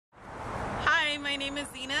my name is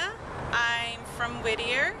Zena. I'm from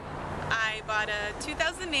Whittier. I bought a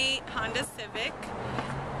 2008 Honda Civic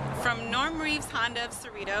from Norm Reeves Honda of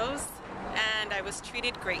Cerritos, and I was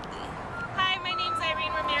treated greatly. Hi, my name's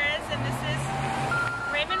Irene Ramirez, and this is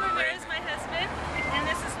Raymond Ramirez, my husband, and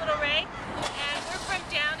this is little Ray. And we're from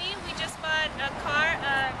Downey. We just bought a car,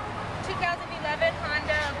 a 2011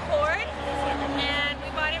 Honda Accord, and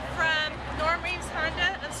we bought it from Norm Reeves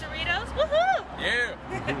Honda of Cerritos. Woohoo! Yeah!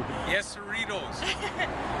 Yes, Cerritos!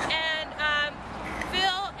 And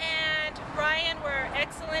Phil and Ryan were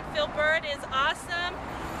excellent. Phil Bird is awesome,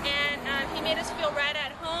 and he made us feel right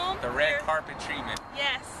at home. The red carpet treatment.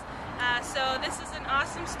 Yes. So this is an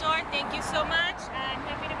awesome store. Thank you so much. I'm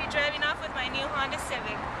happy to be driving off with my new Honda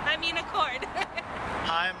Civic. I mean Accord.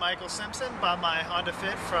 Hi, I'm Michael Simpson. Bought my Honda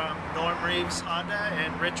Fit from Norm Reeves Honda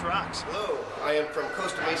and Rich Rocks. Hello, I am from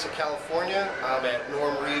Costa Mesa, California. I'm at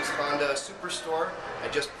Norm Reeves Honda Superstore. I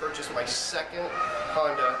just purchased my second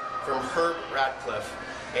Honda from Herb Radcliffe,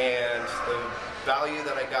 and the value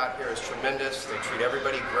that I got here is tremendous. They treat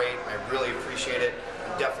everybody great. I really appreciate it.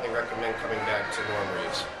 I definitely recommend coming back to Norm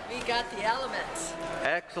Reeves. We got the Elements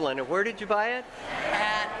Excellent. And where did you buy it?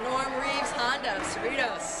 at Norm Reeves Honda of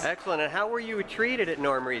Cerritos. Excellent. And how were you treated at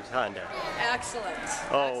Norm Reeves Honda? Excellent.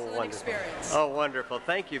 Oh, Excellent wonderful. experience. Oh, wonderful.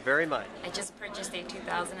 Thank you very much. I just purchased a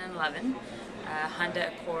 2011 Honda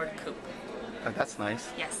Accord Coupe. That's nice.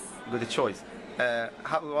 Yes. Good choice.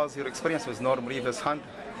 How was your experience with Norm Reeves Honda?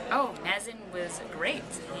 Oh, Nazin was great.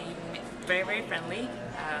 He very, very friendly.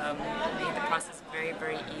 Made the process very,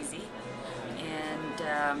 very easy. And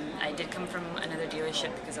I did come from another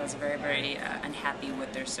dealership because I was very, very unhappy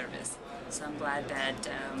with their service. So I'm glad that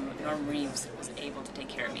Norm Reeves was able to take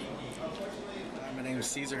care of me. My name is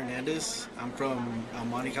Cesar Hernandez. I'm from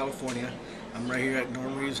Monte, California. I'm right here at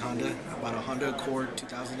Norm Reeves Honda. I bought a Honda Accord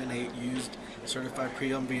 2008 used certified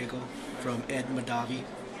pre-owned vehicle from Ed Madavi.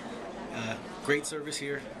 Great service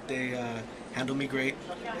here. They handled me great.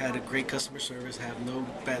 Had a great customer service. Have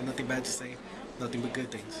nothing bad to say. Nothing but good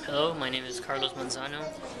things. Hello, my name is Carlos Manzano,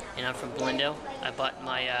 and I'm from Glendale. I bought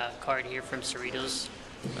my card here from Cerritos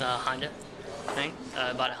Honda. Right?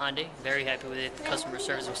 I bought a Honda. Very happy with it. The customer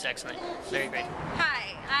service was excellent. Very great.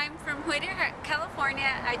 Hi, I'm from Whittier,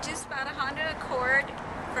 California. I just bought a Honda Accord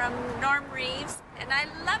from Norm Reeves, and I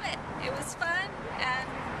love it. It was fun, and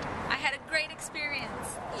I had a great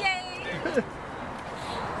experience. Yay!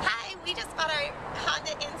 Hi, we just bought our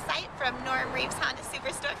Honda Insight from Norm Reeves Honda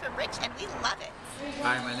Superstore from Rich, and we love it.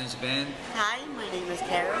 Hi, my name is Ben. Hi, my name is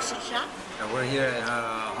Carol Shisha. We're here at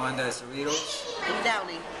Honda Cerritos. In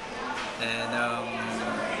Downey. And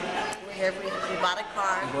we're here, we bought a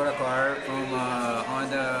car. We bought a car from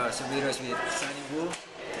Honda Cerritos with Sunny Woo.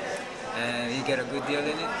 And you get a good deal in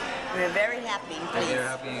it. We're very happy, please. We're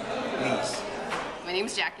happy, please. My name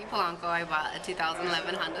is Jackie Polanco. I bought a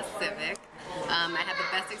 2011 Honda Civic. I had the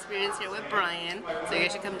best experience here with Brian, so you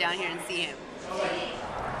guys should come down here and see him.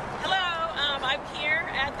 Hello, I'm here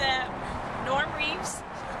at the Norm Reeves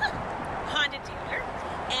Honda dealer,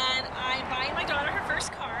 and I'm buying my daughter her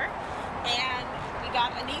first car, and we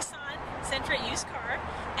got a Nissan Sentra used car,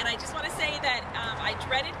 and I just want to say that I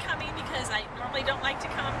dreaded coming because I normally don't like to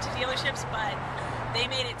come to dealerships, but they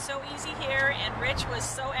made it so easy here, and Rich was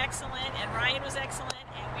so excellent, and Ryan was excellent,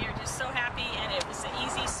 and we are just so happy, and it was an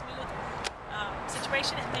easy, smooth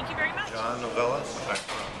situation, and thank you very much. John Novella, I'm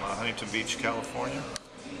from Huntington Beach, California,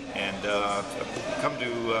 and come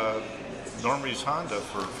to Norm Reeves Honda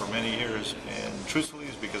for many years, and truthfully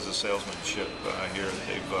it's because of salesmanship here.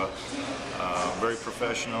 They've very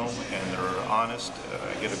professional, and they're honest,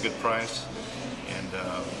 get a good price, and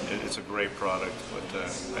it's a great product,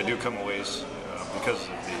 but I do come away because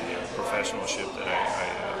of the professionalship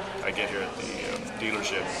that I get here at the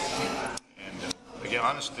dealership. And again,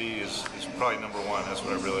 honesty is probably number one. That's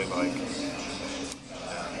what I really like.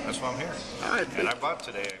 That's why I'm here. And I bought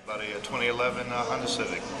today. I bought a 2011 Honda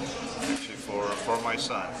Civic, actually for my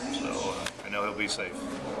son. So I know he'll be safe.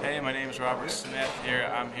 Hey, my name is Robert Smith.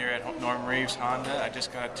 I'm here at Norm Reeves Honda. I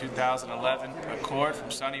just got a 2011 Accord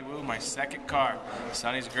from Sunny Woo, my second car.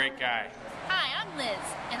 Sonny's a great guy. Hi, I'm Liz,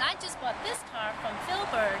 and I just bought this car from Phil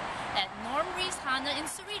Bird at Norm Reeves Honda in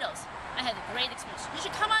Cerritos. I had a great experience. You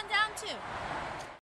should come on down too.